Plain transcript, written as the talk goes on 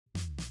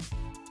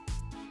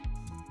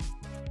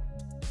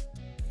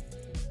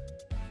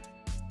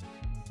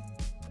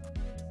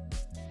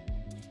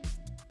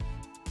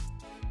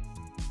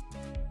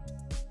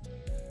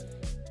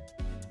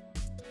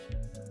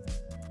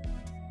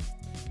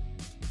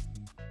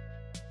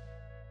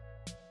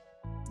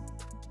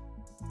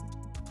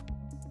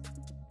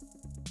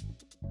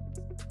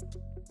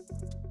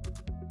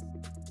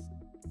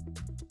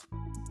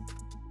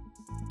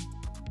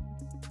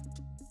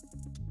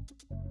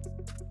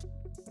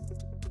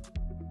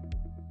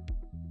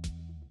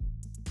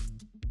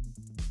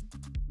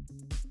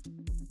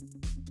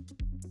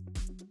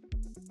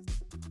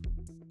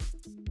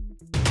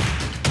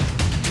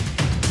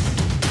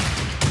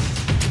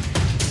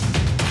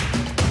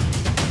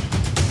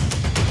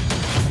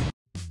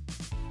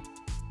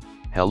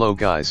Hello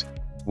guys,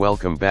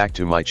 welcome back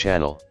to my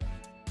channel.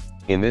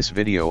 In this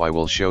video I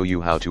will show you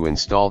how to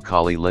install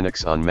Kali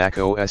Linux on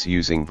macOS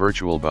using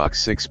VirtualBox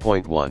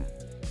 6.1.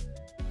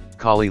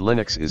 Kali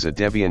Linux is a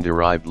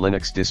Debian-derived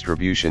Linux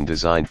distribution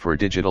designed for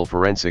digital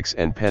forensics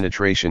and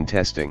penetration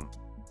testing.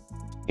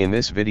 In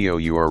this video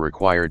you are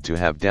required to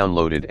have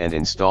downloaded and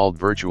installed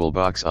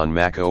VirtualBox on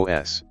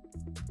macOS.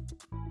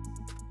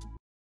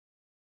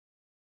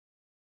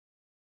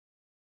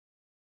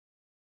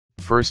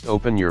 First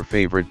open your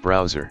favorite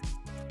browser.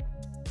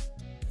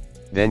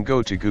 Then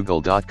go to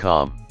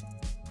google.com.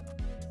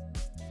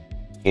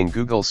 In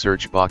Google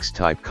search box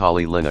type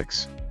Kali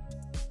Linux.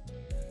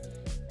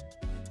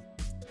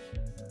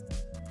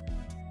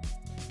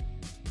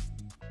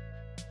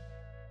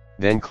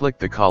 Then click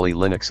the Kali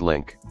Linux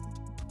link.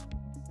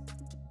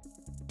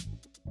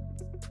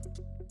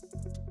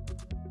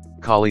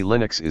 Kali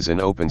Linux is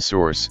an open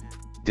source,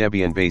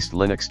 Debian-based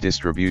Linux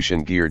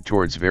distribution geared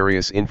towards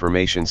various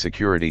information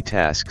security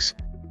tasks,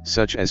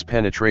 such as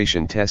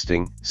penetration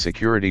testing,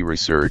 security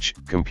research,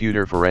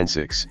 computer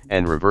forensics,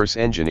 and reverse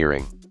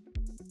engineering.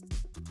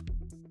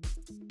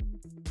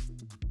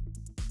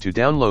 To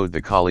download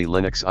the Kali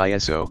Linux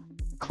ISO,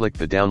 click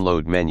the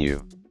Download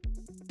menu.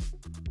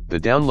 The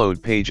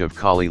download page of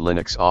Kali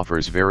Linux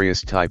offers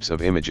various types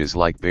of images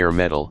like bare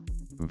metal,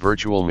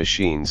 virtual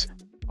machines,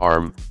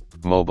 ARM,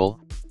 mobile,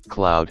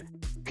 cloud,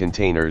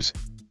 containers,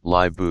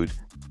 live boot,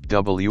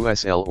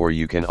 WSL, or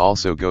you can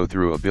also go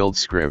through a build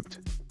script.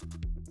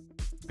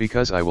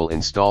 Because I will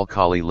install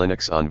Kali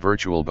Linux on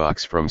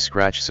VirtualBox from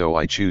scratch, so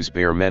I choose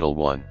bare metal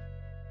one.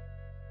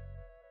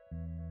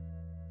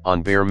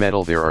 On bare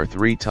metal there are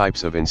three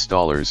types of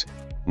installers,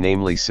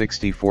 namely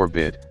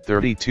 64-bit,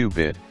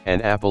 32-bit,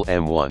 and Apple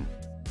M1.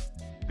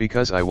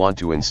 Because I want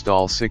to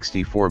install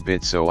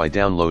 64-bit, so I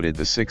downloaded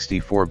the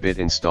 64-bit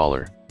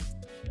installer.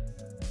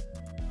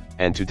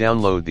 And to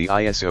download the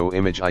ISO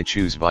image I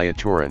choose via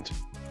torrent.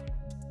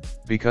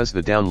 Because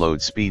the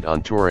download speed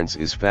on torrents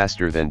is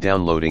faster than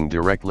downloading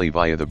directly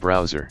via the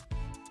browser.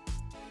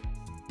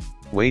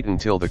 Wait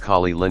until the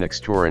Kali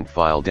Linux torrent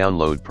file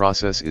download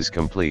process is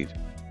complete.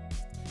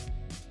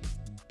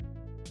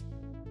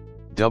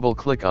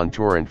 Double-click on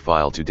torrent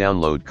file to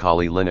download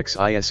Kali Linux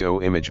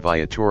ISO image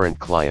via torrent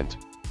client.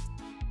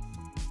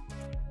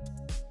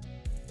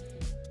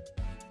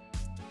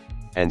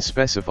 And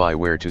specify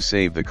where to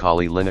save the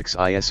Kali Linux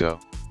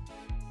ISO.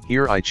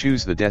 Here I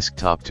choose the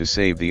desktop to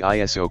save the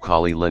ISO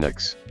Kali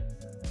Linux.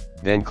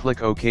 Then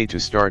click OK to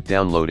start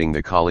downloading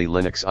the Kali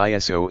Linux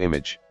ISO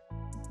image.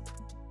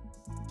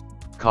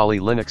 Kali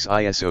Linux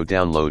ISO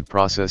download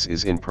process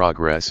is in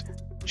progress,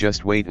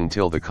 just wait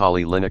until the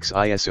Kali Linux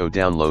ISO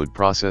download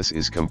process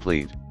is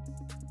complete.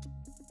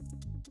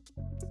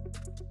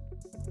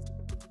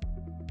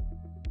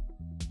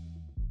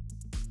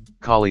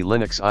 Kali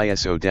Linux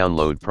ISO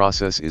download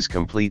process is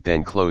complete,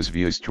 then close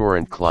Views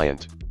Torrent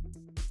Client.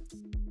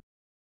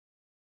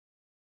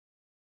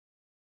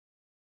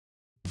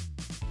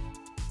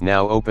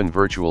 Now open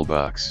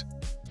VirtualBox.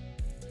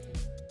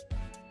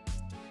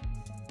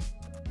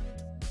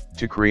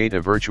 To create a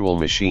virtual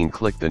machine,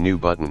 click the New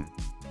button.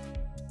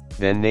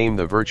 Then name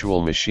the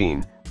virtual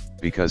machine.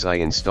 Because I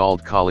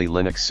installed Kali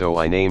Linux, so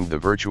I named the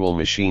virtual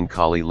machine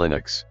Kali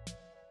Linux.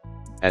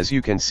 As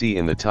you can see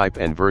in the type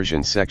and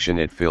version section,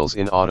 it fills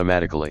in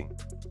automatically.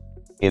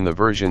 In the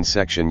version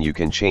section you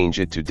can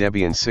change it to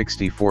Debian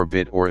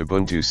 64-bit or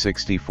Ubuntu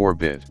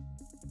 64-bit.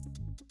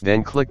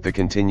 Then click the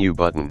Continue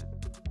button.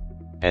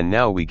 And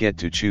now we get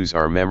to choose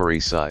our memory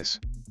size.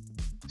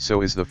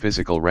 So is the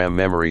physical RAM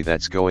memory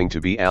that's going to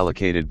be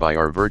allocated by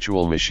our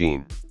virtual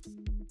machine.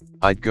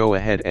 I'd go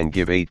ahead and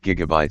give 8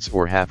 GB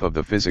or half of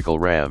the physical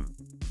RAM.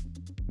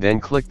 Then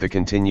click the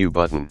Continue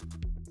button.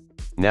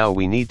 Now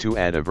we need to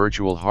add a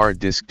virtual hard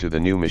disk to the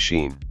new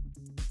machine.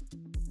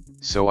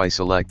 So I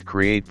select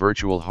Create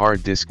Virtual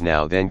Hard Disk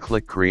now, then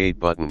click Create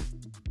button.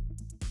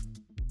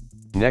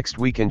 Next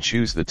we can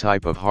choose the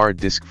type of hard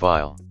disk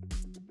file.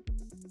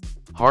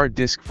 Hard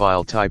disk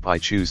file type, I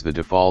choose the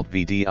default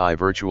VDI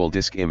virtual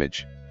disk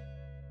image.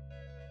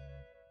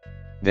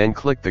 Then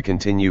click the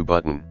Continue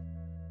button.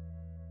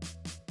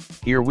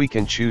 Here we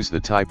can choose the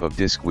type of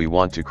disk we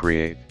want to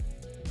create.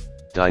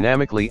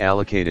 Dynamically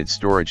allocated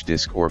storage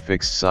disk or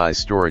fixed size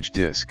storage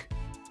disk.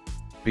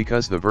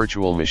 Because the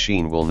virtual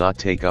machine will not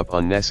take up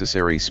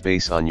unnecessary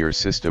space on your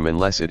system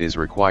unless it is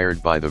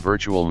required by the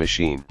virtual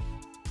machine.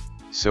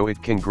 So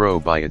it can grow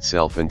by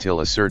itself until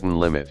a certain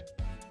limit.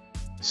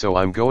 So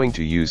I'm going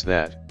to use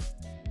that.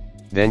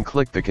 Then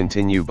click the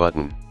Continue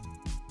button.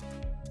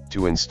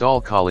 To install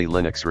Kali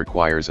Linux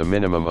requires a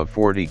minimum of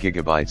 40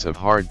 GB of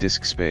hard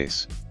disk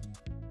space.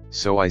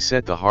 So I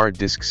set the hard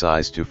disk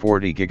size to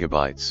 40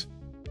 GB.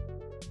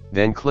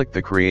 Then click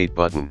the Create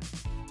button.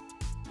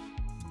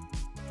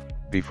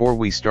 Before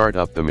we start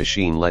up the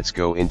machine, let's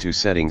go into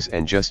settings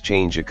and just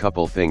change a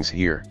couple things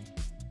here.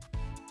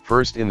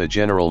 First, in the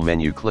General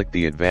menu click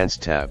the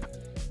Advanced tab.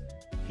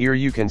 Here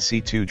you can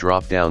see two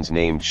drop-downs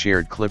named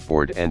Shared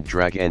Clipboard and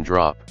Drag and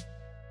Drop.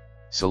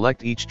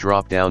 Select each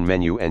drop-down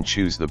menu and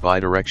choose the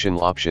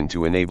bidirectional option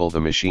to enable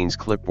the machine's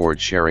clipboard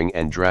sharing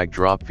and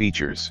drag-drop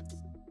features.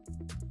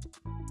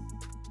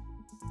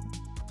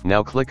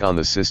 Now click on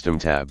the System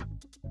tab.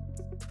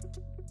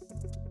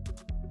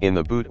 In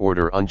the boot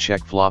order,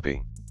 uncheck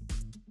Floppy.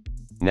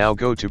 Now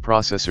go to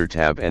Processor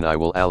tab and I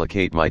will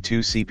allocate my 2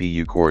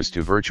 CPU cores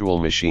to Virtual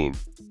Machine.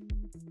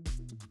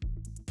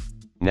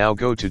 Now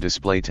go to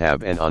Display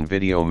tab and on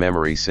Video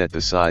Memory set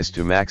the size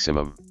to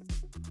maximum.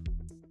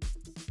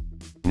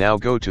 Now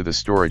go to the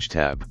Storage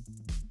tab.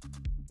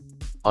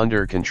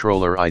 Under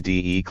Controller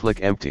IDE click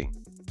Empty.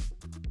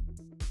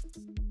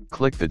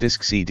 Click the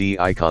disk CD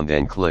icon,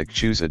 then click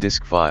Choose a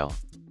disk file.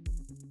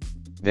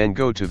 Then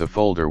go to the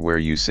folder where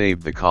you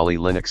saved the Kali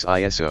Linux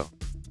ISO.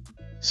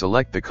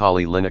 Select the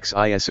Kali Linux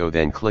ISO,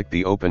 then click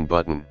the Open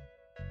button.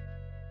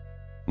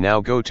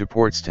 Now go to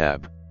Ports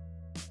tab.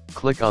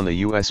 Click on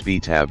the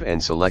USB tab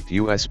and select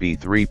USB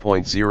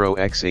 3.0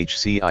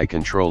 XHCI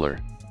controller.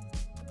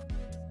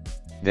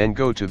 Then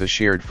go to the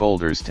Shared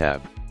Folders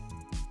tab.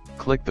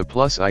 Click the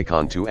plus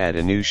icon to add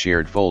a new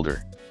shared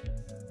folder.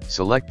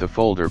 Select the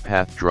folder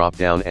path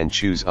drop-down and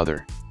choose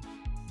Other.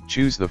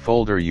 Choose the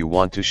folder you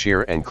want to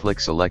share and click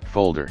Select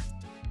Folder.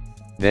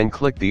 Then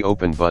click the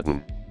Open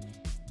button.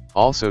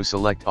 Also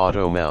select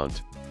Auto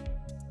Mount.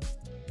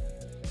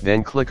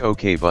 Then click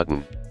OK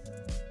button.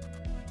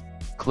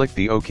 Click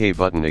the OK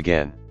button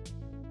again.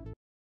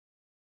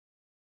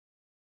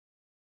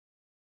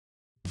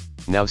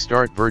 Now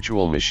start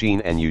Virtual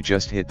Machine and you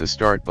just hit the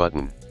Start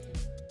button.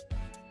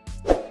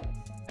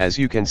 As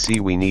you can see,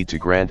 we need to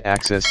grant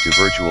access to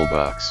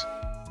VirtualBox.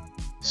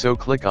 So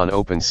click on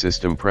Open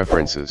System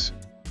Preferences.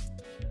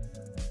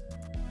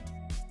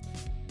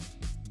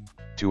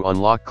 To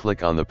unlock,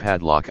 click on the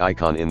padlock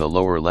icon in the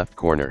lower left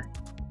corner.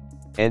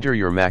 Enter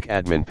your Mac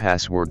admin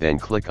password, then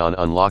click on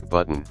Unlock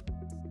button.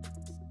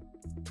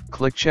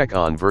 Click Check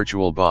on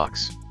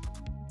VirtualBox.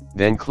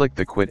 Then click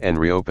the Quit and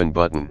Reopen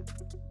button.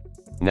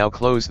 Now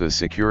close the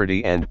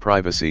Security and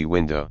Privacy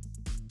window.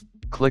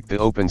 Click the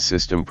Open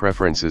System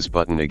Preferences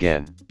button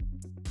again.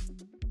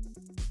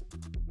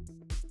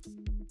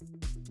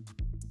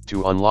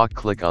 To unlock,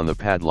 click on the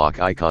padlock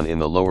icon in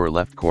the lower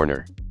left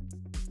corner.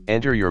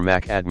 Enter your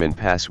Mac admin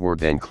password,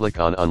 then click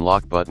on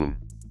Unlock button.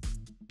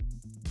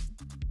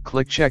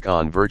 Click Check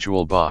on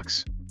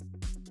VirtualBox.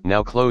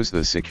 Now close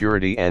the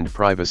Security and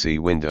Privacy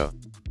window.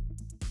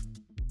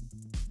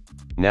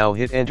 Now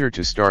hit Enter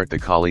to start the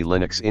Kali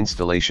Linux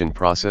installation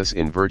process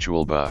in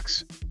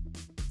VirtualBox.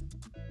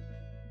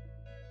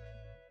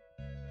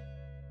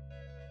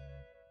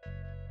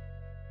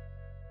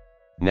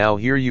 Now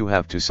here you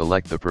have to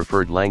select the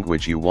preferred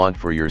language you want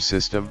for your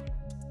system.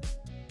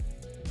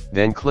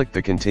 Then click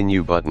the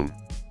Continue button.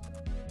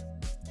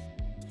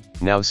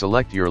 Now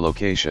select your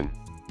location.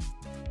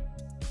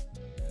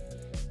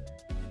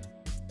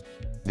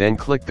 Then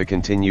click the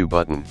Continue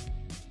button.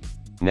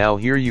 Now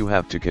here you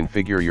have to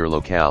configure your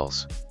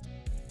locales.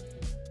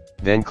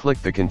 Then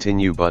click the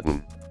Continue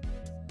button.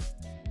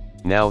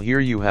 Now here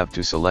you have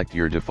to select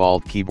your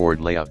default keyboard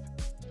layout.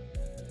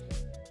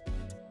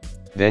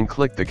 Then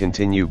click the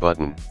Continue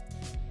button.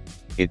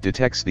 It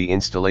detects the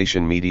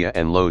installation media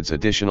and loads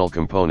additional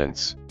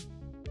components.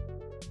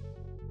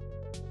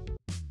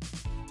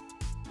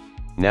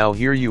 Now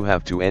here you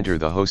have to enter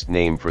the host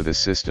name for the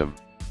system.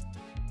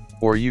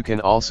 Or you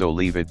can also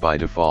leave it by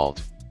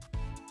default.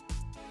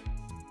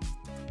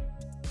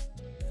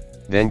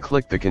 Then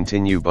click the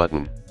Continue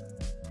button.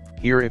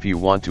 Here if you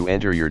want to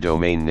enter your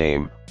domain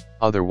name,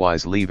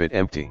 otherwise leave it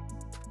empty.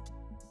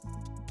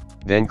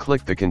 Then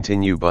click the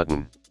Continue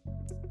button.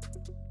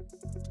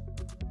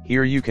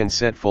 Here you can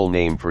set full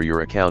name for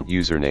your account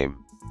username.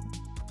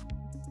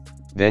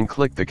 Then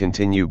click the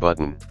Continue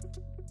button.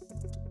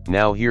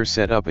 Now here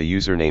set up a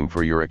username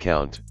for your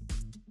account.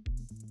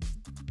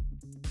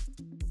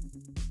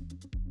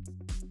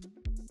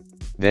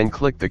 Then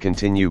click the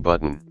Continue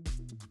button.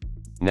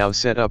 Now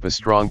set up a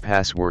strong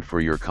password for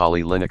your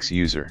Kali Linux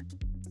user.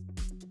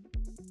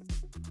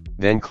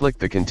 Then click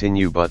the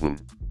Continue button.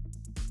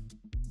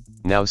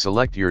 Now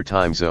select your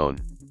time zone.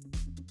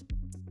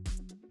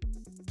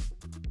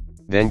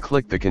 Then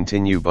click the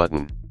Continue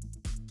button.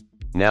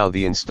 Now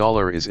the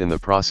installer is in the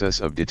process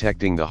of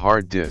detecting the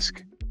hard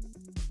disk.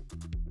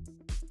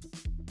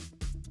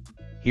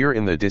 Here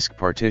in the disk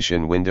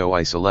partition window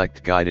I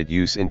select Guided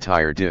Use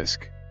Entire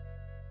Disk.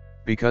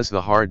 Because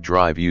the hard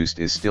drive used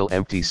is still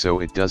empty, so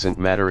it doesn't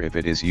matter if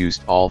it is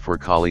used all for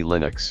Kali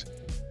Linux.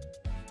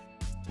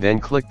 Then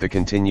click the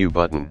Continue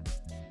button.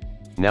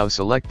 Now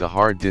select the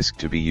hard disk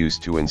to be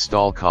used to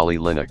install Kali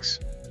Linux.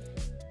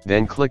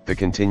 Then click the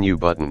Continue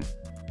button.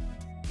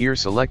 Here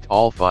select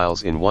all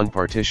files in one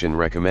partition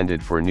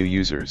recommended for new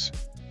users.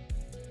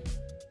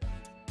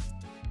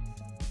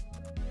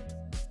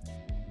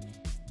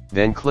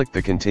 Then click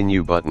the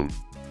Continue button.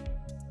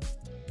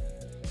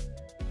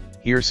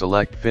 Here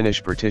select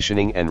Finish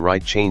Partitioning and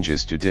write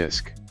changes to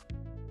disk.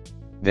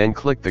 Then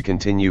click the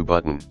Continue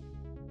button.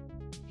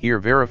 Here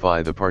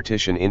verify the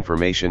partition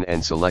information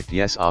and select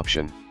Yes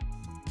option.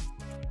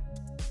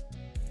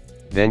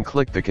 Then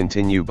click the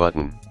Continue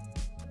button.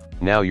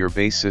 Now your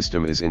base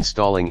system is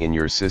installing in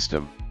your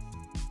system.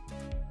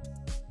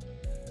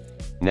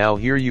 Now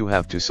here you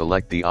have to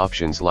select the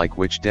options like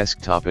which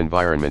desktop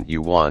environment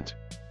you want.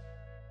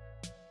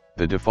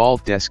 The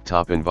default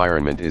desktop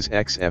environment is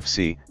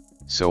XFC,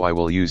 so I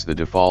will use the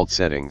default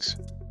settings.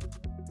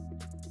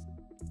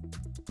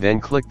 Then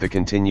click the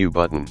Continue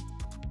button.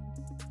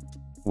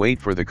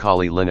 Wait for the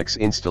Kali Linux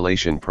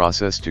installation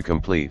process to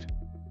complete.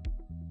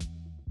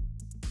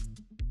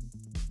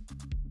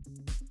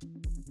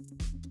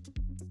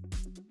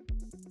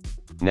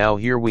 Now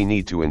here we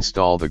need to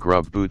install the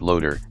Grub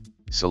bootloader.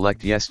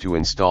 Select Yes to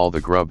install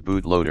the Grub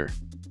bootloader.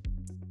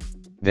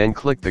 Then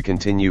click the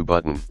Continue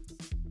button.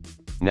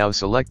 Now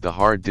select the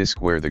hard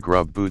disk where the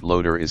Grub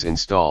bootloader is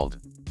installed.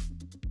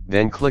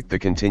 Then click the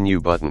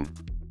Continue button.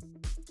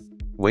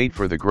 Wait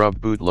for the Grub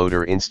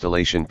bootloader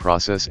installation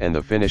process and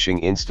the finishing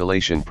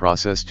installation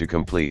process to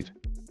complete.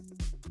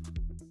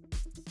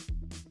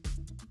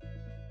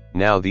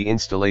 Now the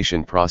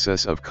installation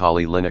process of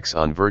Kali Linux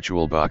on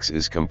VirtualBox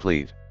is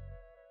complete.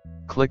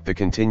 Click the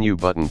Continue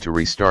button to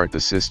restart the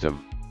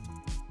system.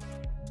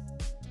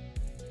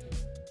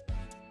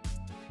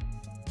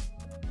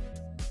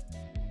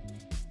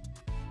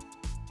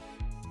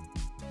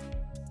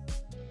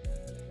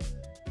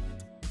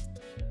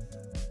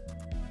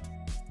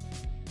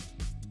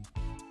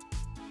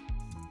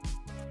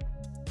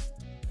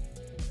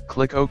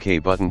 Click OK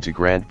button to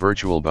grant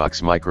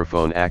VirtualBox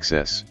microphone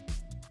access.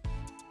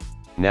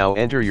 Now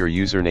enter your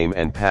username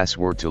and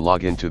password to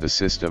log into the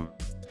system.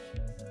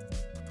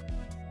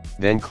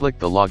 Then click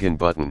the Login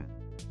button.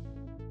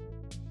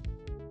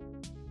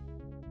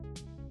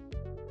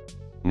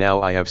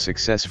 Now I have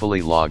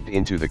successfully logged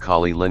into the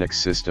Kali Linux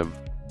system.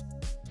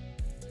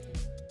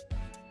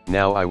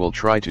 Now I will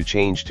try to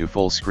change to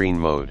full screen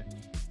mode.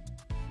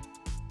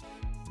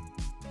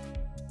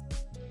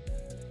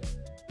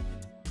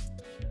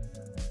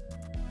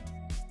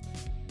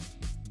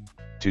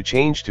 To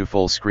change to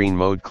full screen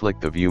mode, click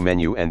the View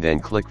menu and then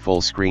click Full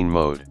Screen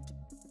Mode.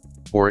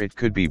 Or it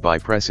could be by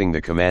pressing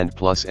the Command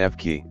plus F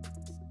key.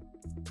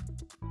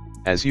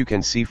 As you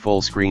can see,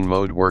 full screen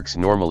mode works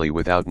normally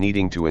without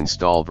needing to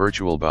install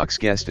VirtualBox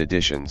guest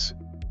editions.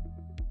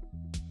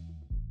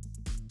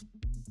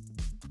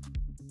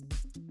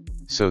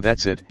 So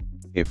that's it.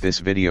 If this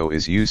video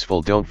is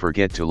useful, don't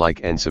forget to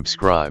like and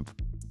subscribe.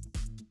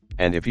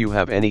 And if you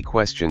have any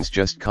questions,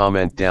 just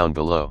comment down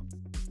below.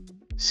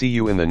 See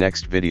you in the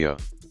next video.